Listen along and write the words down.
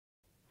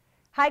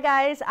Hi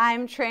guys,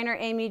 I'm trainer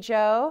Amy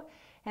Jo,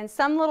 and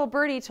some little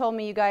birdie told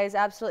me you guys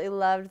absolutely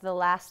loved the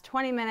last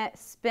 20-minute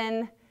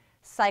spin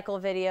cycle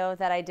video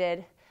that I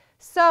did,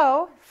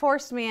 so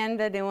forced me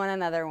into doing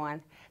another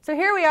one. So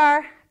here we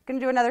are, going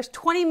to do another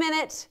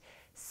 20-minute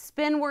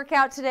spin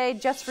workout today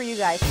just for you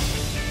guys.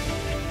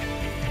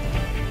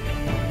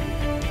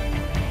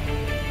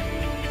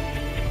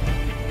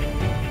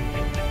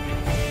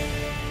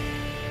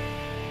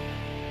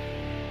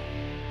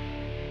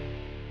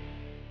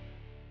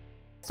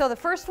 So the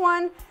first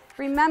one,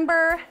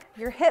 remember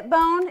your hip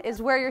bone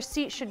is where your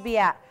seat should be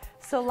at.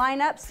 So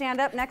line up, stand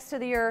up next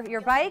to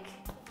your bike,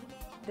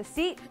 the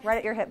seat right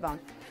at your hip bone.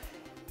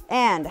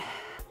 And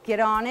get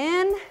on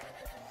in,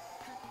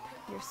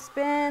 your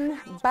spin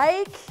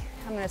bike.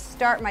 I'm gonna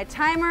start my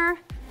timer.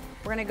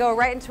 We're gonna go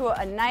right into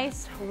a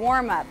nice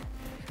warm up.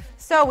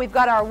 So we've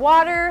got our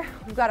water,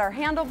 we've got our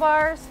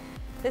handlebars.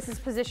 This is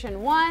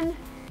position 1,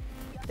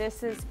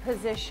 this is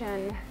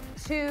position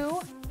 2,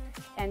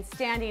 and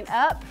standing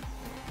up,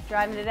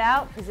 driving it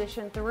out,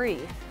 position 3,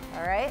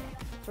 all right?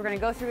 So we're gonna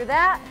go through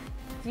that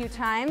a few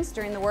times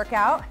during the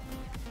workout.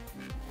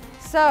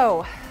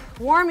 So,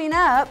 warming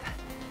up,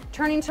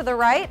 turning to the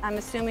right, I'm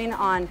assuming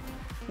on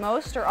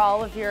most or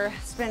all of your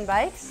spin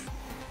bikes,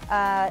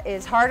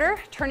 is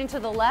harder. Turning to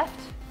the left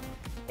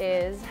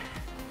is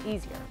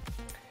easier.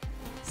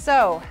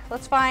 So,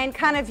 let's find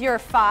kind of your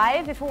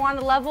 5 if we want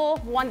to level,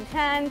 1 to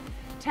 10,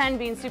 10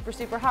 being super,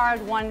 super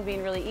hard, 1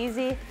 being really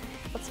easy.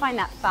 Let's find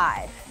that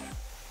 5.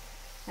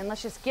 And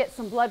let's just get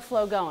some blood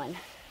flow going.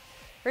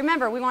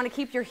 Remember, we want to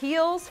keep your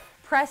heels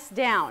pressed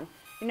down.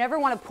 You never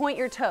want to point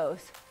your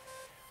toes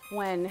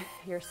when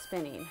you're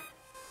spinning.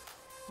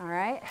 All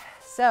right,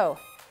 so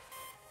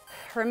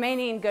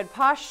remaining in good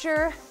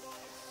posture,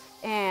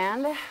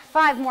 and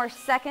 5 more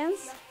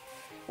seconds.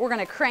 We're going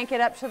to crank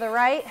it up to the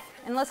right,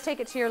 and let's take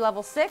it to your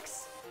level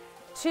 6,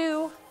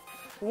 2,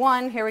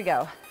 1, here we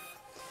go.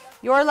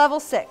 Your level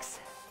 6.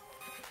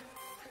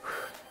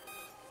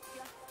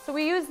 So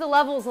we use the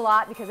levels a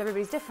lot because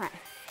everybody's different.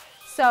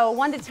 So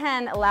 1 to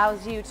 10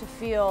 allows you to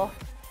feel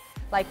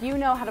like you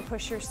know how to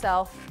push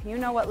yourself, you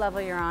know what level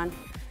you're on.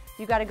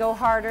 You got to go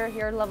harder.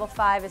 Your level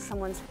 5 is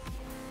someone's,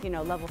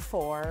 level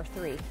 4 or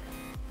 3.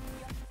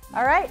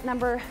 All right,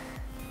 number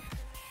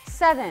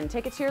 7.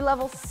 Take it to your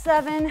level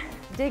 7.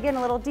 Dig in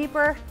a little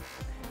deeper.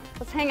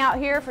 Let's hang out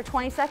here for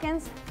 20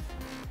 seconds.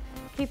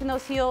 Keeping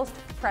those heels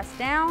pressed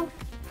down.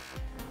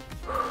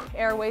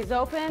 Airways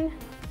open.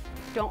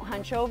 Don't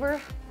hunch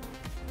over.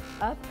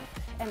 Up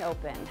and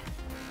open.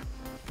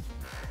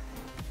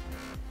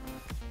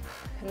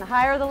 And the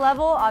higher the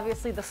level,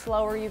 obviously the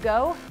slower you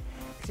go,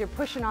 because you're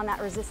pushing on that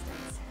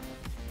resistance.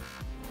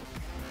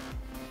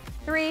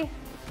 3,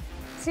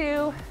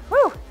 2,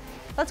 whoo!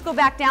 Let's go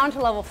back down to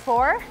level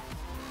 4.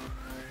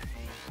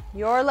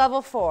 Your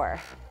level 4.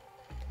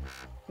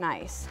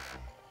 Nice.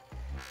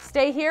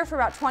 Stay here for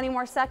about 20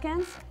 more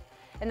seconds,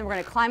 and then we're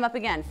going to climb up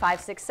again. 5,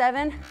 6,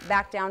 7,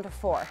 back down to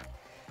 4.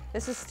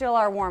 This is still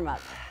our warm-up.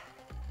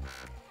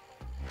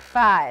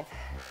 5,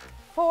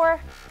 4,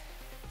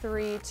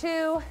 3,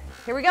 2,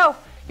 here we go.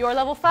 Your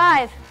level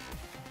 5,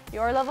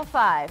 your level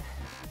 5.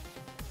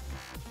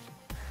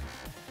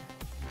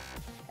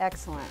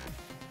 Excellent.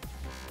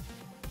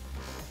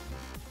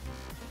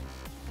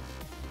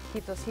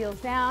 Keep those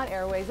heels down,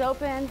 airways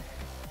open.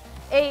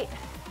 8,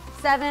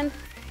 7,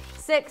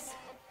 6,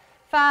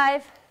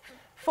 5,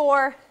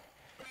 4,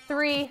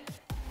 3,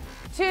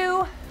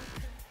 2,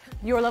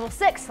 your level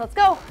 6, let's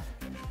go.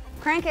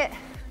 Crank it.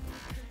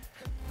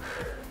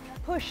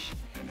 Push,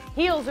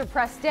 heels are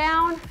pressed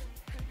down,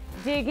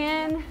 dig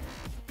in,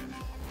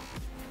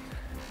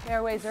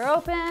 airways are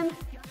open,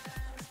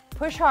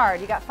 push hard.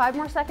 You got 5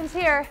 more seconds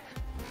here.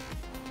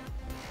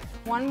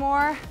 1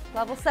 more,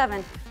 level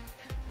 7.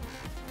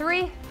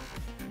 3,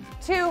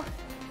 2,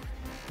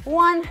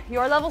 1,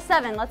 your level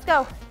 7, let's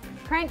go.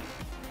 Crank,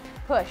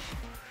 push,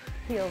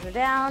 heels are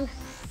down,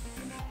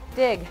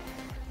 dig,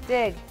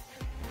 dig.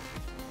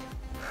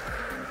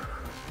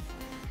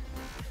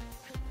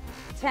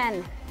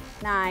 10,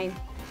 9,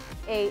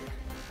 8,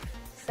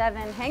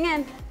 7, hang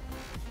in.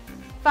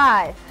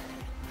 5,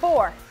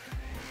 4,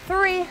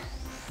 3,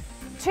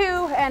 2,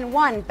 and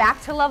 1. Back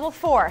to level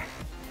 4.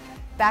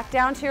 Back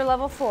down to your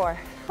level 4.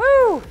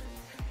 Woo!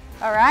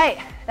 All right,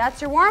 that's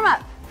your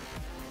warm-up.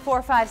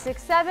 4, 5,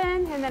 6,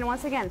 7, and then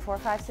once again, 4,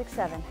 5, 6,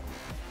 7.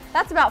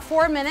 That's about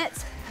 4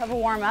 minutes of a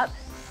warm-up.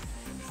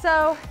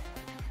 So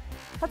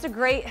that's a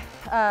great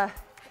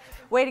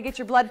way to get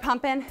your blood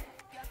pumping.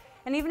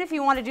 And even if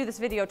you want to do this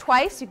video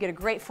twice, you get a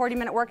great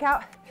 40-minute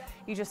workout.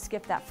 You just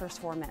skip that first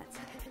 4 minutes.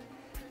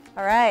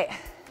 All right.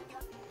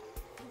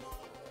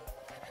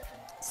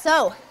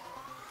 So,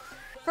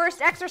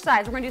 first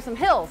exercise, we're going to do some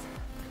hills.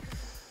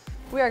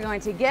 We are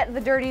going to get the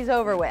dirties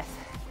over with.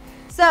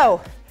 So,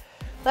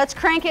 let's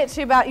crank it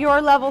to about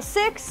your level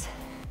 6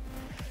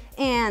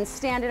 and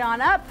stand it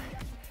on up.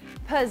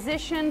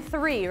 Position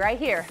 3, right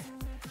here.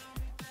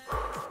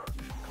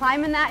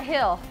 Climbing that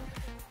hill.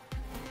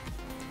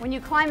 When you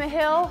climb a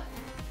hill,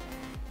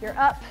 you're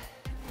up,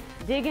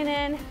 digging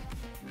in,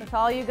 with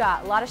all you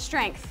got. A lot of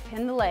strength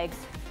in the legs,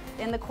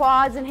 in the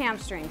quads and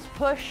hamstrings.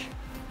 Push,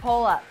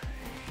 pull up.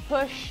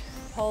 Push,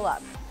 pull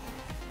up.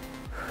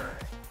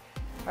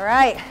 All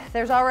right,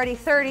 there's already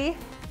 30.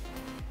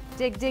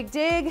 Dig, dig,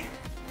 dig.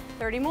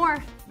 30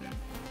 more.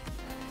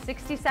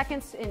 60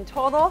 seconds in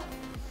total.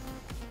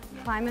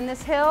 Climbing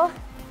this hill.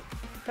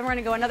 Then we're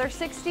gonna go another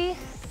 60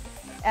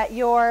 at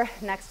your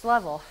next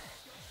level.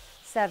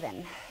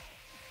 7.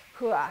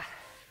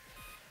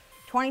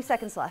 20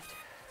 seconds left.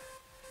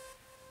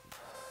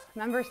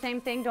 Remember, same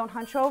thing, don't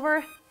hunch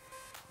over.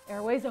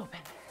 Airways open.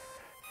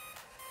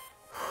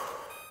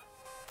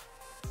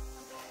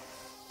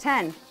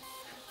 10.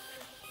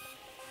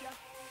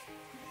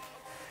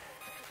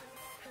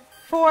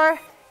 4,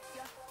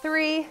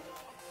 3,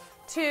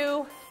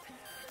 2,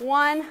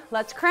 1.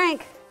 Let's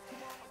crank.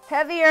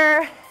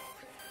 Heavier.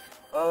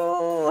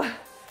 Oh,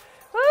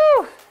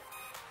 woo.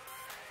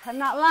 I'm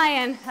not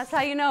lying. That's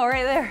how you know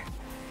right there.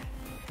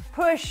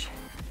 Push,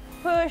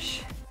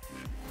 push.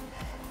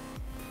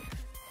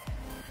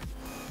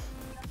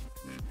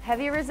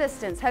 Heavy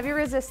resistance, heavy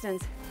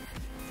resistance.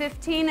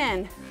 15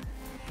 in.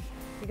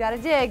 You gotta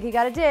dig, you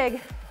gotta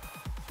dig.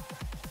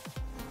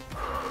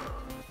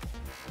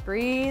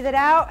 Breathe it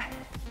out.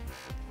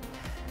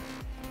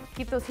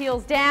 Keep those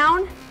heels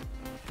down.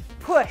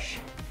 Push.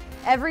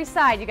 Every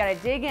side, you gotta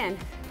dig in.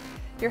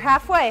 You're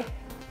halfway.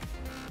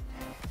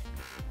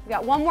 We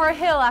got one more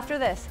hill after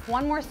this.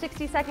 One more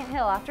 60-second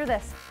hill after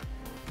this.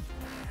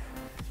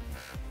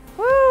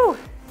 Woo!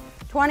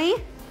 20.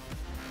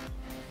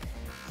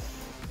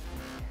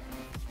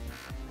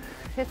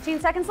 15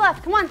 seconds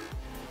left, come on.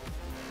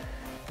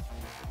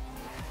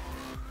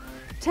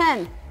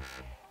 10,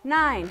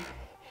 9,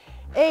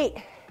 8,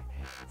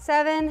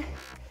 7,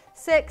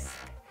 6,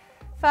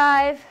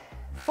 5,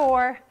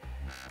 4,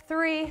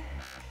 3,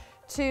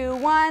 2,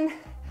 1.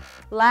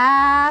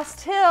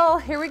 Last hill,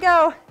 here we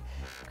go.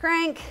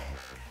 Crank,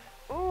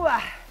 ooh,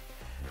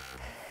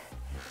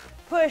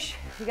 push,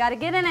 you gotta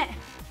get in it.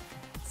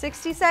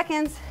 60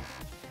 seconds.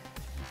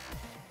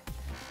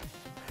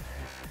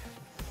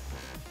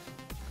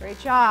 Great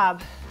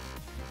job.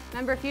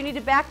 Remember, if you need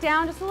to back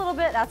down just a little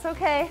bit, that's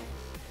okay.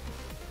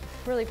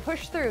 Really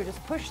push through,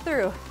 just push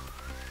through.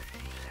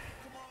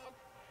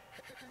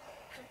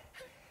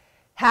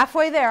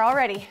 Halfway there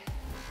already.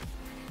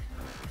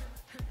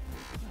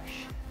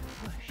 Push,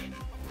 push,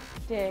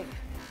 dig,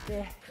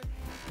 dig.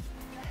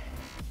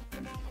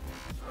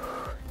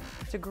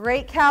 It's a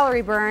great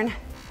calorie burn.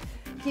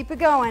 Keep it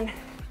going.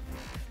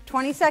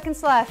 20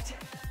 seconds left.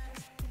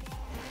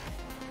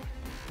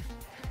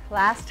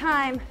 Last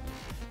time.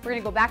 We're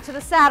gonna go back to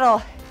the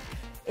saddle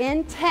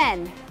in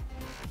 10,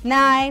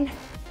 9,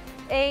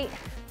 8,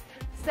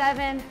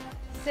 7,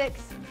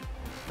 6,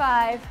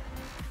 5,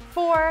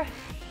 4,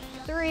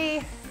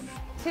 3,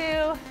 2,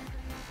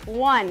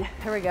 1.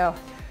 Here we go.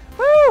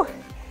 Woo!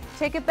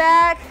 Take it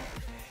back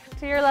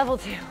to your level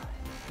 2.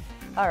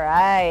 All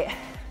right.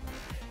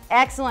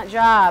 Excellent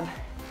job.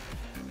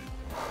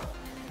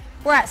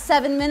 We're at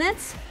 7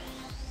 minutes,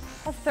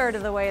 a third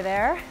of the way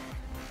there.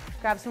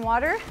 Grab some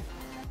water.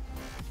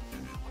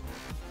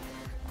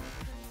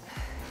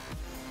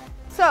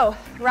 So,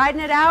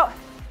 riding it out,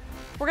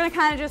 we're gonna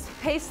kind of just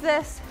pace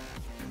this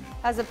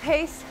as a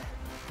pace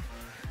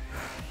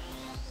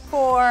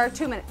for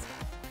 2 minutes.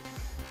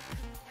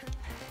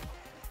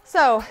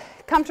 So,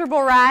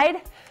 comfortable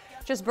ride,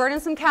 just burning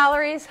some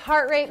calories,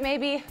 heart rate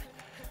maybe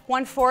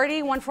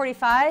 140,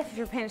 145 if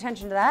you're paying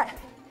attention to that.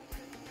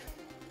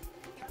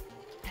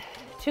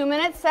 2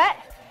 minutes set,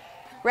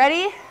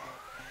 ready?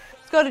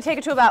 Let's go to take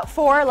it to about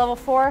 4, level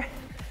 4,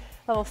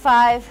 level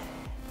 5,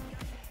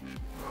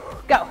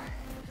 go.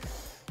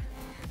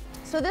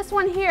 So this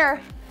one here,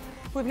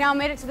 we've now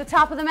made it to the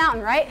top of the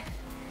mountain, right?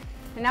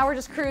 And now we're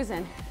just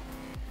cruising.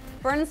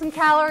 Burning some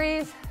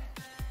calories.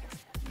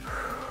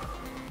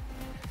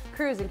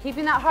 Cruising,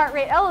 keeping that heart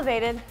rate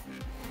elevated,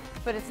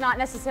 but it's not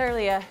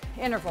necessarily an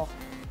interval.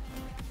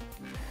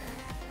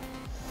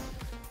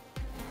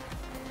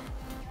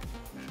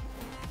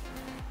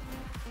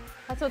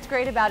 That's what's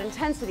great about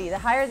intensity. The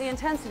higher the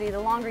intensity, the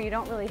longer you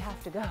don't really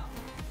have to go.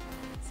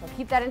 So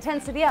keep that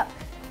intensity up.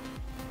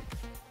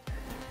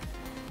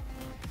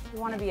 You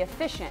want to be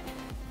efficient.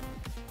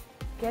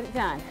 Get it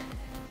done.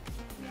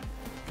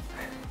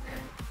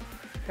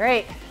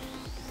 Great.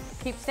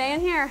 Keep staying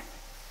here.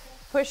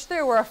 Push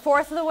through. We're a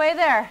fourth of the way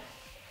there.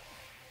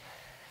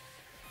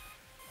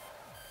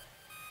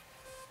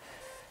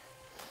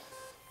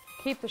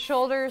 Keep the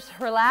shoulders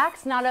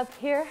relaxed, not up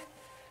here.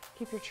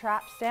 Keep your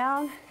traps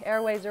down.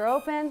 Airways are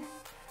open.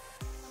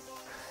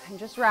 And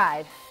just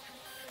ride.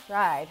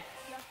 Ride.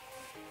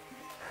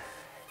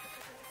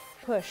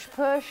 Push,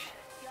 push.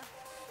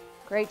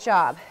 Great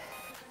job.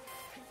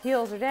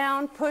 Heels are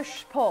down,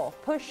 push, pull,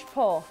 push,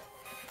 pull.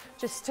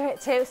 Just stay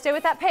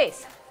with that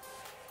pace.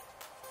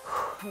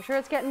 I'm sure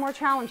it's getting more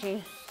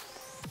challenging,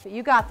 but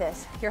you got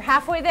this. You're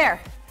halfway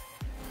there.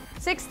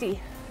 60.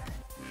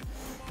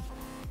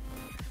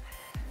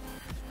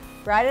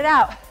 Ride it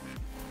out.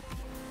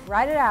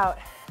 Ride it out.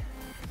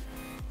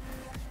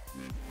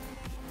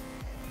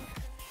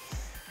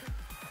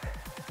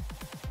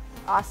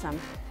 Awesome.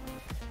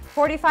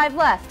 45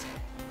 left,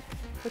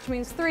 which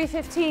means 3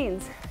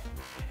 15s.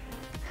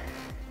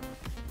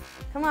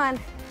 Come on.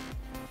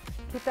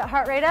 Keep that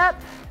heart rate up.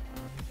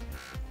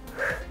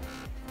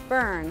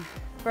 Burn,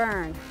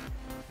 burn.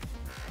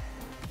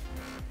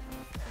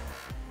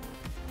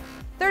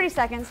 30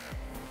 seconds.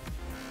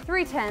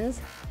 3 10s.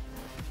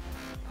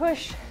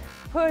 Push,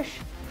 push.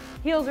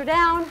 Heels are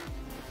down.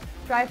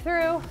 Drive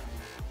through.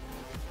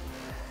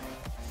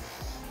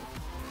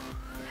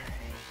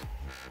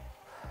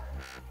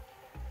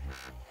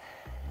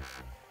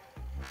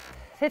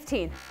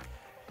 $15,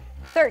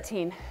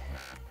 13.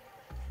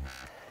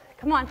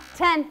 Come on,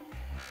 10,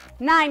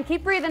 9.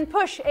 Keep breathing.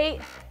 Push.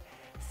 8,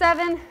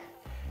 7,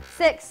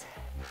 6,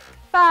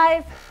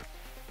 5,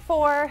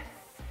 4,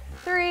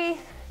 3,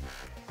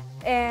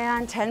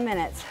 and 10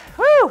 minutes.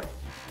 Woo!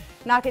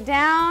 Knock it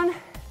down.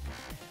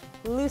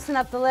 Loosen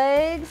up the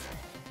legs.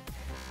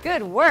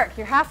 Good work.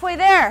 You're halfway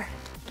there.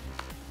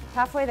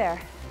 Halfway there.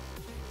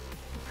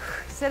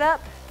 Sit up.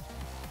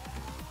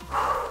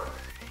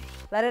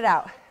 Let it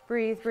out.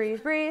 Breathe,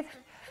 breathe, breathe.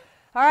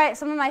 All right,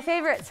 some of my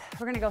favorites.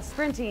 We're gonna go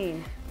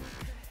sprinting.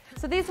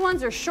 So these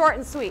ones are short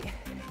and sweet.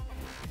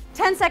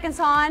 10 seconds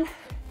on,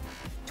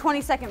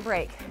 20-second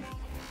break.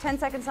 10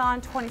 seconds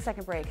on,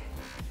 20-second break.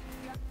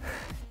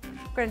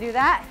 We're gonna do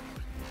that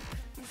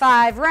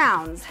 5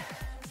 rounds.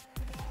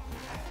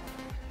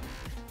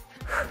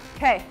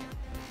 Okay,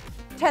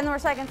 10 more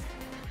seconds.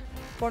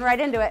 Going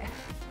right into it.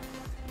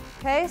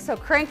 Okay, so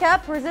crank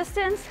up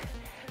resistance,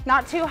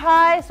 not too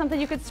high, something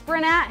you could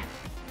sprint at.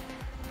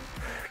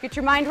 Get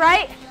your mind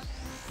right.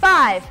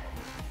 5,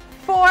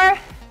 4,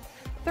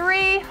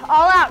 3,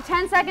 all out.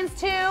 10 seconds,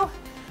 2,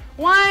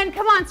 1.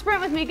 Come on, sprint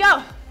with me,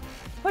 go.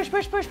 Push,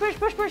 push, push, push,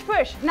 push, push,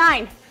 push.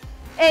 9,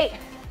 8,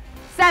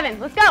 7,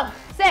 let's go.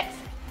 6,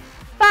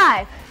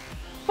 5,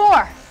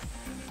 4,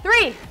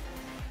 3,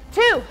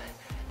 2,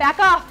 back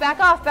off, back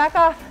off, back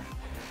off.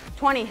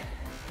 20,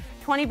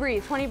 20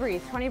 breathe, 20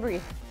 breathe, 20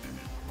 breathe.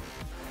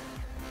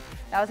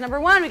 That was number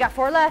 1, we got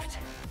 4 left.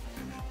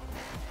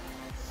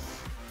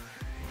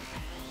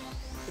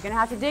 You're gonna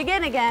have to dig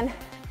in again.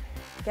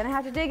 You're gonna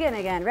have to dig in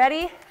again.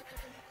 Ready?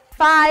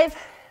 5,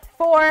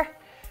 4,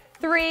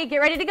 3, get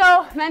ready to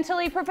go.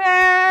 Mentally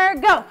prepare,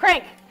 go.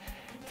 Crank.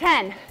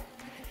 10,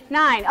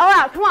 9, all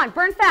out, come on,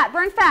 burn fat,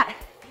 burn fat.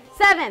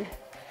 7,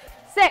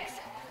 6,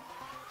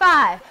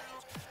 5,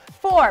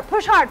 4,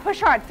 push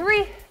hard,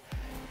 3,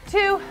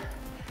 2,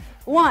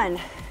 1.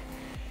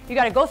 You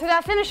gotta go through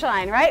that finish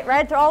line, right?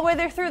 Right all the way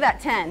there through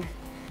that 10.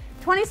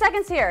 20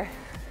 seconds here.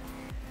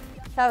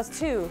 That was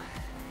 2.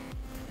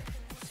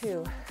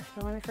 Don't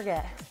let me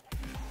forget.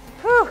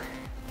 Whew.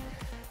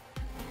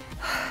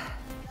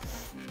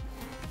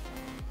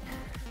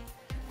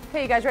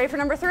 Okay, you guys ready for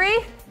number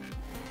 3?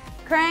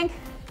 Crank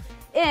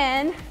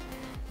in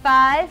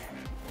 5,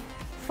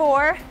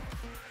 4,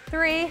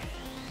 3,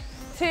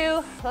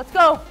 2, let's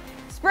go.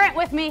 Sprint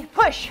with me,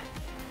 push.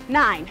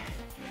 9,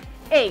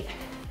 8,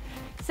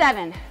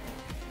 7,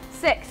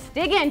 6,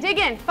 dig in,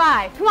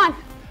 5, come on.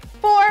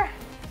 4,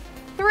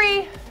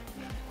 3,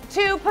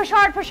 2, push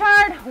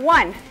hard,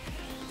 1.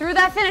 Through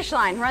that finish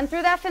line, run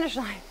through that finish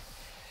line.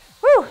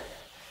 Woo!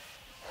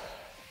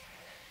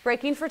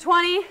 Breaking for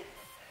 20.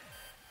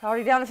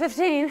 Already down to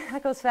 15,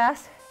 that goes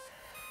fast.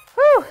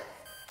 Woo!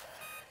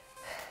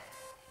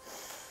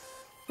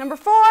 Number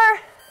 4,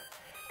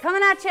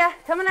 coming at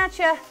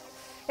you.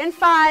 In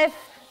 5,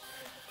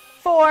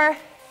 4,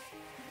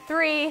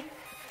 3,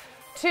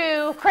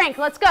 2, crank,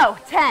 let's go.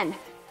 10,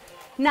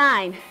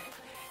 9,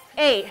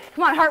 8,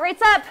 come on, heart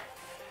rate's up.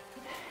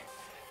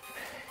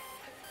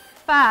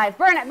 5,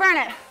 burn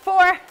it.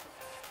 4,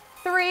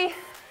 3,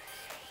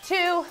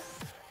 2,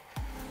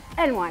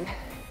 and 1.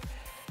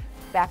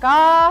 Back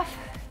off.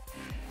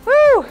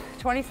 Woo!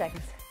 20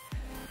 seconds.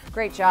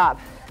 Great job.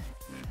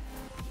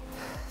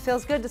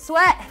 Feels good to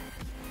sweat.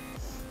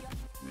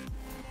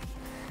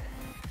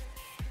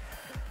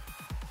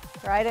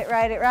 Ride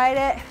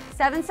it.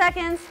 7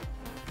 seconds.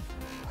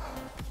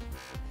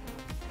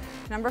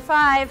 Number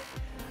 5,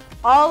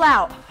 all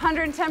out,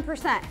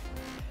 110%.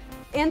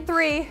 In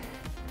 3,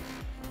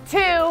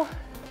 2,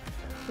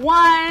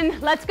 1,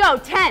 let's go.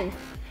 10,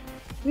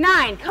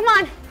 9, come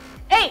on.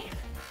 8,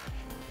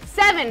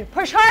 7,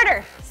 push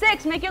harder.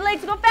 6, make your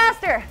legs go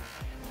faster.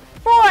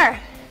 4,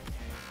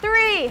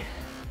 3,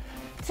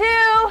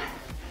 2,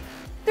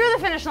 through the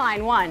finish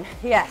line. 1,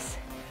 yes.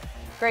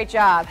 Great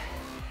job.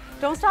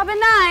 Don't stop at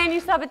 9,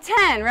 you stop at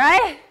 10,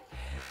 right?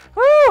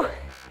 Woo!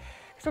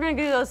 So we're gonna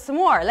do those some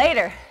more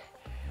later.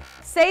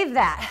 Save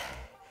that.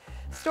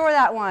 Store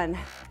that one.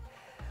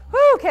 Woo,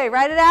 okay,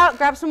 write it out,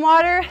 grab some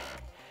water.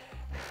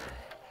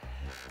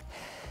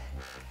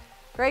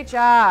 Great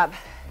job.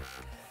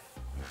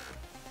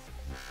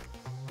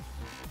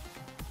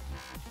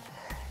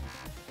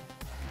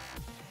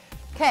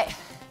 Okay,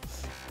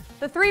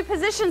 the 3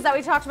 positions that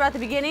we talked about at the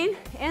beginning,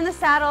 in the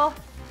saddle,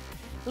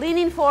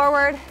 leaning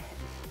forward,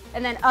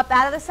 and then up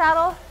out of the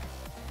saddle,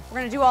 we're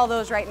gonna do all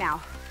those right now.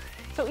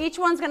 So each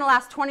one's gonna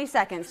last 20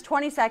 seconds,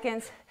 20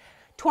 seconds,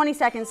 20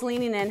 seconds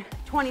leaning in,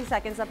 20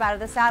 seconds up out of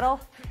the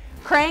saddle.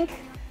 Crank,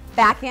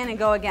 back in and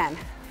go again.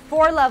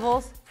 4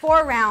 levels,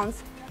 4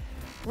 rounds.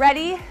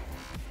 Ready?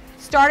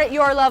 Start at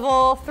your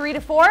level 3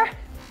 to 4.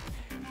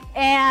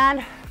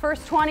 And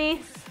first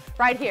 20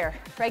 right here,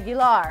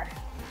 regular.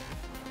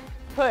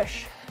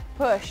 Push,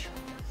 push.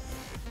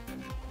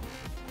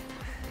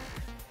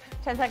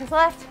 10 seconds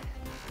left.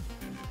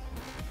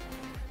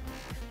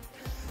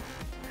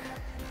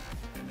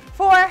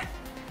 4,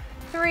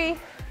 3,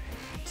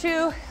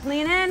 2,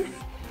 lean in.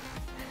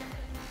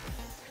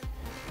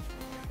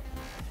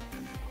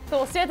 So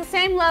we'll stay at the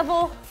same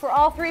level for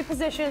all 3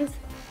 positions.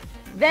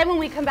 Then when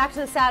we come back to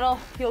the saddle,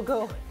 you'll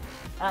go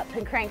up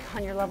and crank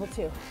on your level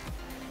 2.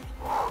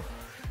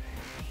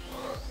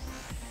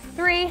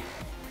 3,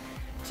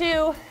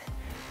 2,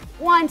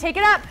 1, take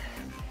it up.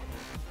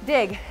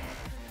 Dig.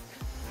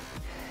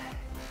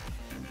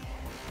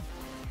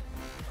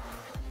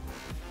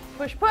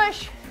 Push,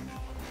 push.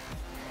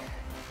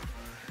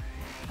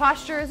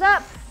 Posture is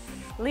up.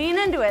 Lean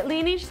into it,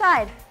 lean each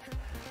side.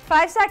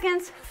 5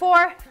 seconds,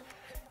 4,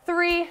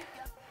 3,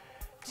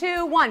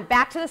 2, 1.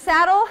 Back to the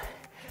saddle.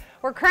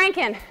 We're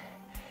cranking.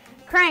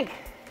 Crank.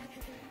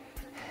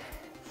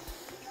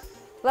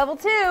 Level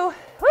 2.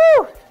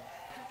 Woo!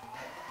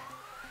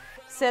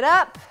 Sit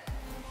up.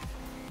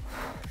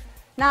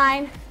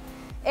 9,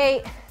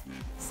 8,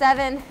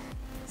 7,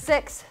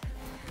 6,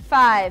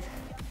 5,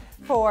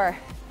 4,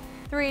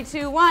 3,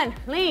 2, 1.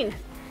 Lean.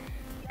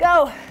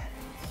 Go.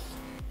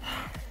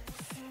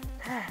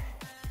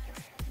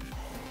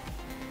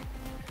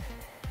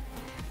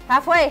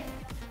 Halfway.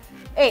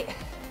 8.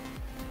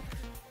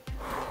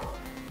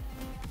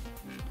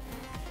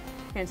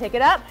 You're gonna take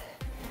it up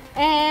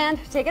and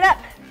take it up.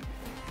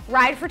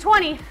 Ride for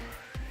 20.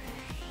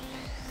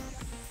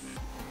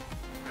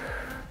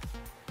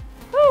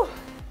 Woo.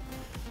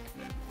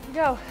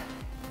 Go.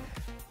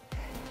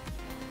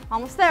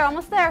 Almost there,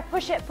 almost there.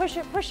 Push it, push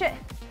it, push it.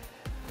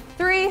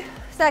 3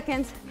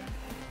 seconds.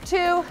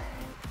 2.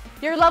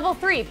 You're level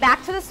 3.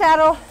 Back to the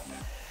saddle.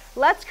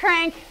 Let's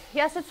crank.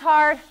 Yes, it's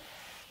hard,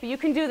 but you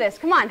can do this.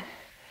 Come on. You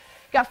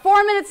got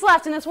 4 minutes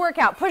left in this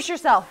workout. Push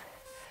yourself.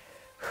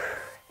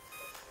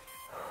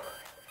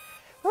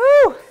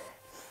 Woo!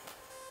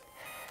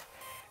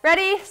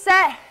 Ready,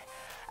 set,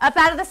 up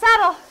out of the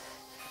saddle.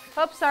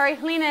 Oops, sorry,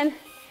 lean in.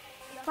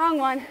 Wrong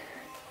one.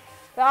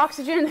 The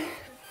oxygen is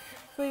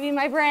leaving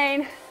my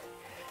brain.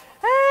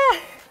 Ah,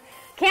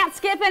 can't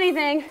skip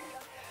anything.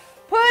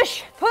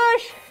 Push,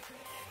 push.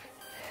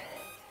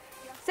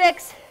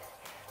 6,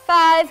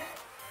 5,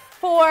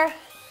 4,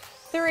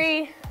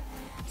 3,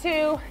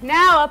 2.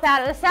 Now up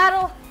out of the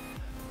saddle.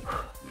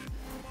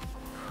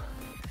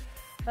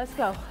 Let's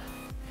go.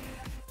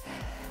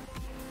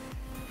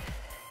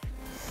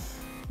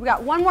 We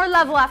got 1 more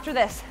level after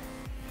this.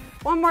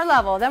 1 more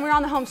level, then we're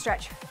on the home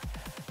stretch.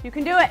 You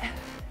can do it.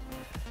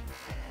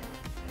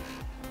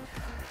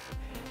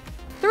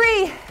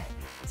 3,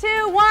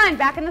 2, 1,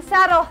 back in the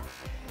saddle.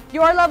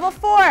 Your level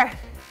 4.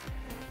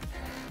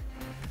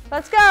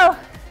 Let's go.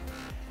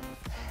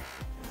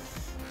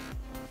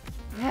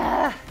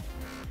 Yeah.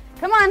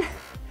 Come on.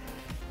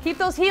 Keep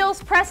those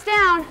heels pressed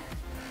down.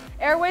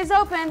 Airways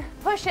open.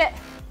 Push it.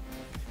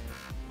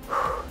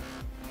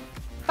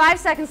 5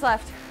 seconds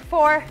left.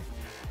 4,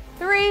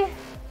 3,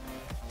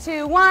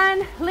 2,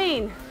 1.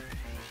 Lean.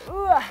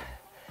 Ooh.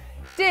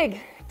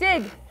 Dig,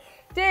 dig,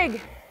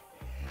 dig.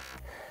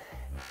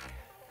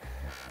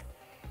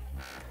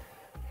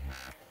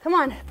 Come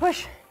on,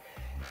 push.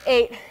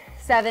 8,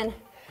 7,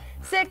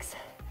 6,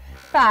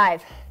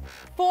 5,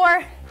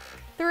 4,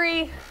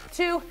 3,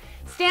 2.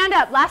 Stand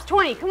up. Last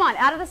 20. Come on,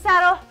 out of the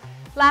saddle.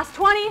 Last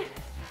 20.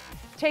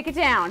 Take it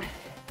down.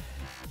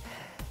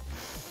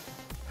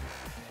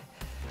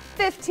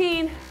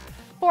 15,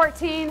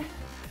 14,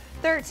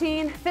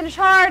 13. Finish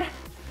hard.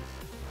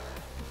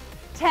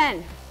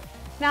 10,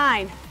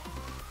 9,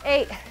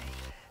 8,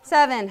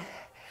 7,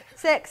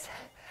 6,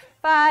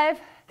 5,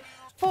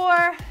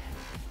 4,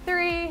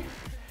 3,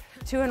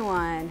 2, and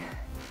 1.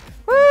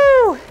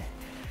 Woo!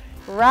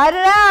 Ride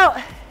it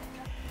out.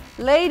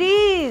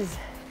 Ladies,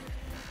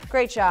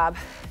 great job.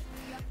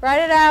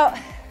 Ride it out.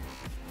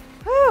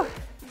 Woo!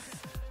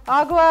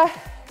 Agua.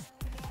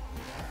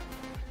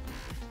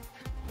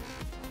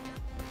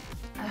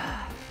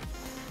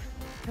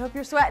 I hope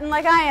you're sweating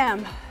like I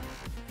am.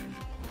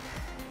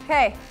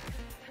 Okay,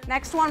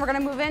 next one we're gonna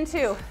move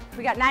into.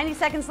 We got 90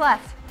 seconds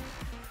left.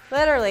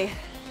 Literally,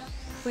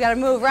 we gotta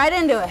move right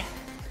into it.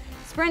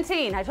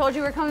 Sprinting, I told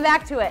you we're coming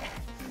back to it.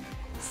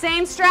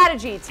 Same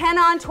strategy, 10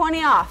 on,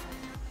 20 off.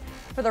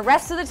 For the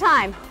rest of the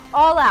time,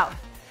 all out.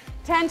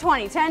 10,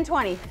 20, 10,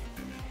 20.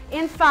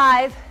 In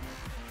 5,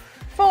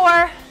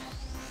 4,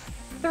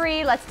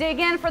 3, let's dig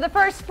in for the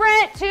first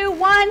sprint. 2,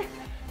 1,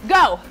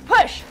 go.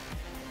 Push.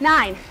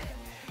 9,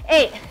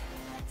 8,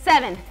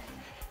 7,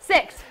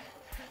 6,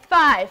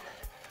 5,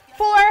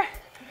 4,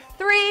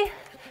 3,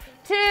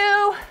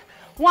 2,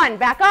 1.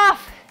 Back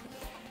off,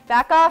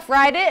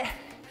 ride it.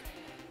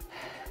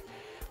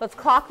 Let's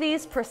clock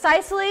these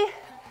precisely.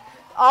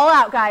 All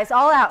out, guys,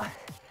 all out.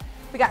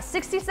 We got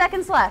 60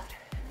 seconds left.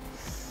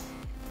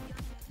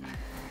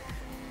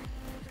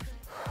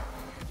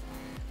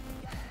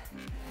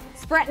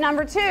 Sprint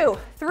number 2.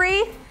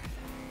 3,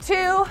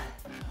 2,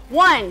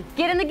 1.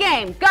 Get in the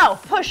game. Go.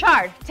 Push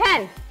hard.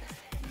 10,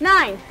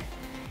 9,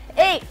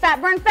 8.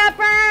 Fat burn, fat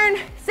burn.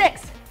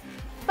 6,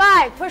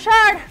 5. Push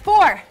hard.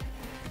 4,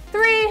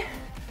 3,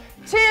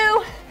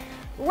 2.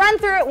 Run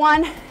through it.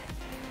 1.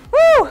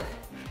 Woo.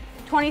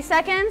 20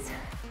 seconds.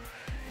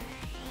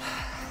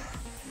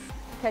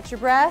 Catch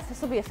your breath.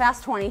 This will be a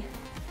fast 20.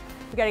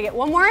 We got to get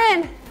one more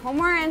in. One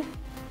more in.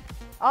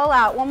 All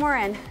out. One more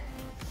in.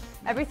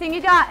 Everything you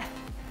got.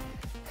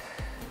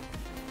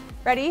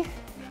 Ready?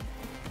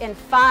 In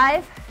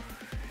 5,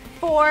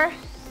 4,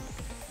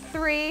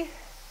 3,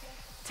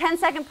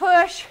 10-second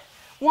push.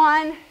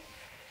 1,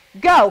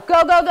 go.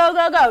 Go, go, go,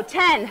 go, go.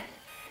 10,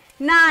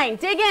 9,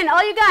 dig in.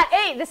 All you got.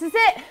 8, this is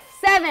it.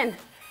 7,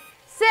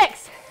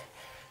 6,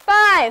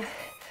 5,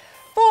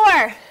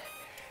 4,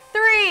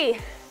 3,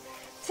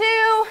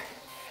 2,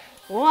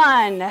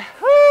 1.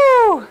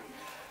 Whoo!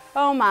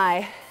 Oh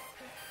my.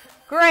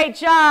 Great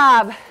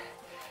job.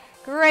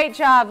 Great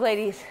job,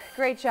 ladies.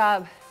 Great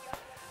job.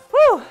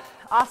 Whew.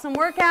 Awesome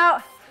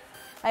workout.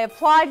 I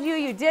applaud you.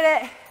 You did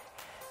it.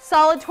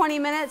 Solid 20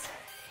 minutes.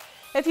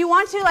 If you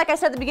want to, like I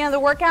said at the beginning of the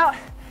workout,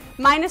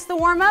 minus the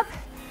warm-up,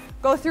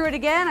 go through it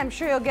again. I'm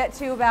sure you'll get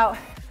to about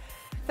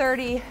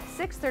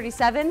 36,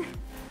 37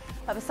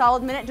 of a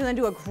solid minute, and then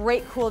do a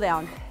great cool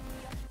down.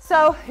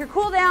 So your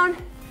cool down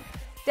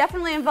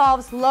definitely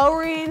involves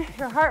lowering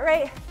your heart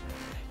rate.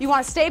 You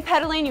want to stay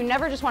pedaling. You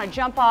never just want to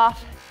jump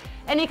off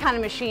any kind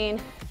of machine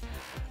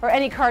or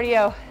any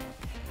cardio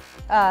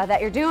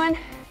that you're doing.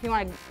 You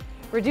want to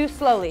reduce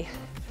slowly.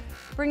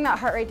 Bring that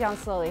heart rate down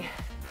slowly.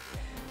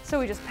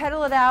 So we just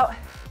pedal it out.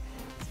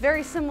 It's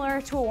very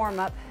similar to a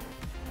warm-up.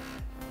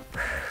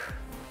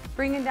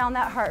 Bringing down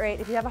that heart rate.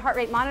 If you have a heart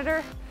rate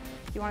monitor,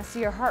 you want to see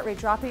your heart rate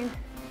dropping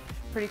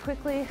pretty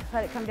quickly.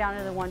 Let it come down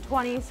to the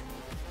 120s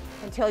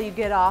until you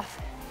get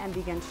off and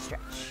begin to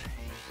stretch.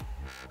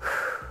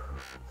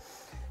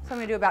 So I'm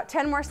going to do about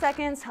 10 more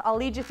seconds. I'll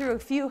lead you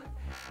through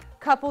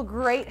couple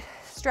great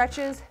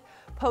stretches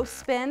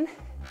post-spin,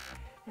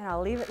 and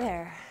I'll leave it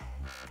there.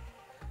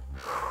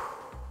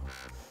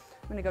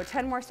 I'm going to go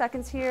 10 more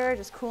seconds here,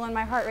 just cooling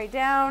my heart rate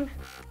down.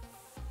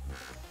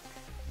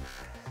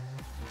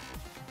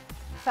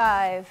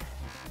 5,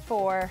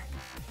 4,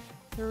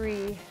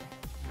 3,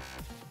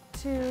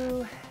 2,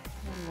 and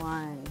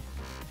 1.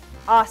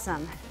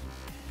 Awesome.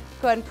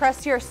 Go ahead and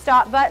press your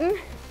stop button.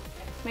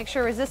 Make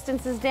sure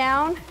resistance is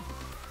down.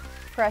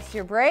 Press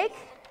your brake.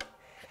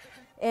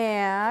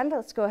 And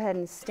let's go ahead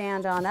and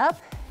stand on up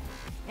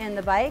in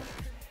the bike.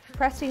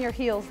 Pressing your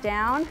heels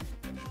down,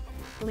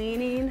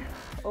 leaning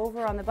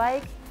over on the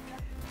bike.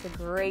 It's a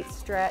great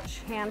stretch.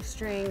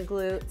 Hamstring,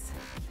 glutes,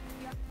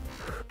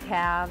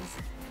 calves.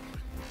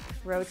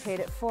 Rotate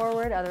it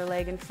forward, other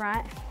leg in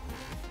front.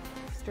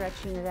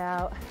 Stretching it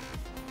out.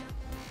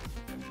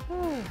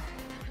 Whew.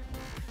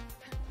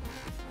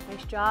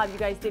 Nice job, you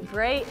guys did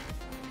great.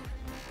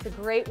 It's a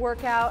great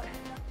workout.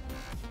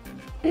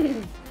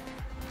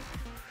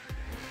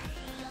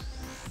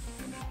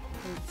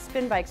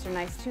 Spin bikes are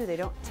nice too. They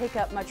don't take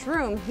up much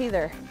room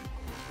either.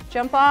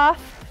 Jump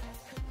off,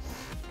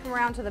 come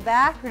around to the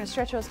back. We're gonna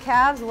stretch those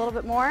calves a little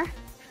bit more.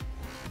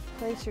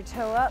 Place your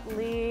toe up,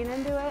 lean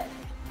into it.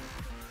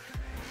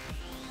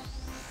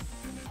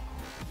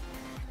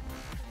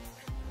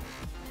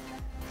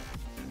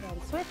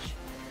 And switch,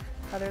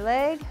 other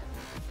leg.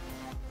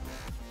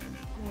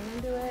 Lean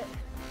into it.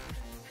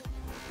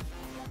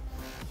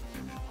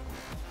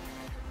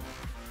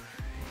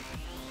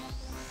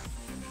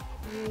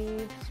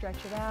 Breathe,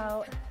 stretch it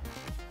out.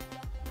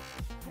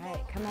 All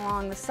right, come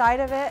along the side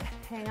of it.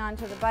 Hang on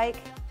to the bike.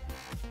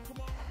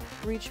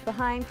 Reach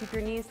behind, keep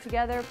your knees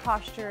together.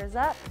 Posture is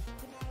up.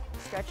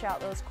 Stretch out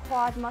those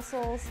quad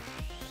muscles.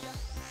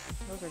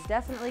 Those are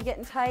definitely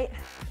getting tight.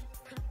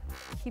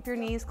 Keep your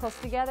knees close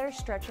together.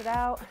 Stretch it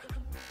out.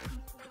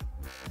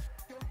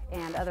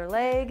 And other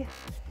leg.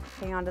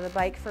 Hang on to the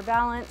bike for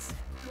balance.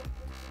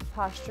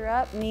 Posture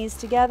up, knees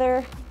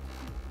together.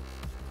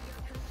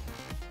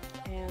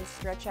 And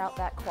stretch out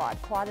that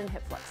quad and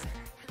hip flexor.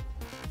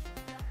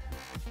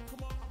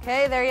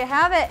 Okay, there you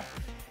have it.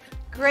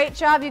 Great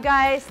job, you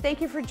guys.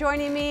 Thank you for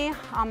joining me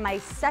on my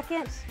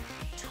second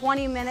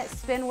 20-minute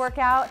spin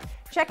workout.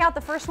 Check out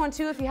the first one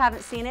too if you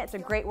haven't seen it. It's a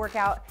great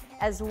workout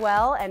as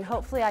well, and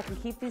hopefully I can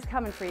keep these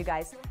coming for you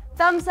guys.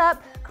 Thumbs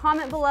up,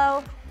 comment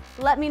below.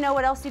 Let me know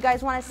what else you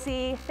guys want to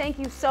see. Thank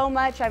you so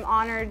much. I'm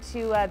honored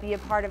to be a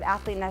part of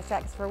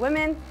Athlean-XX for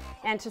Women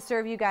and to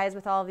serve you guys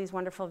with all of these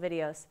wonderful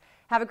videos.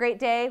 Have a great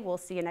day. We'll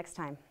see you next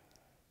time.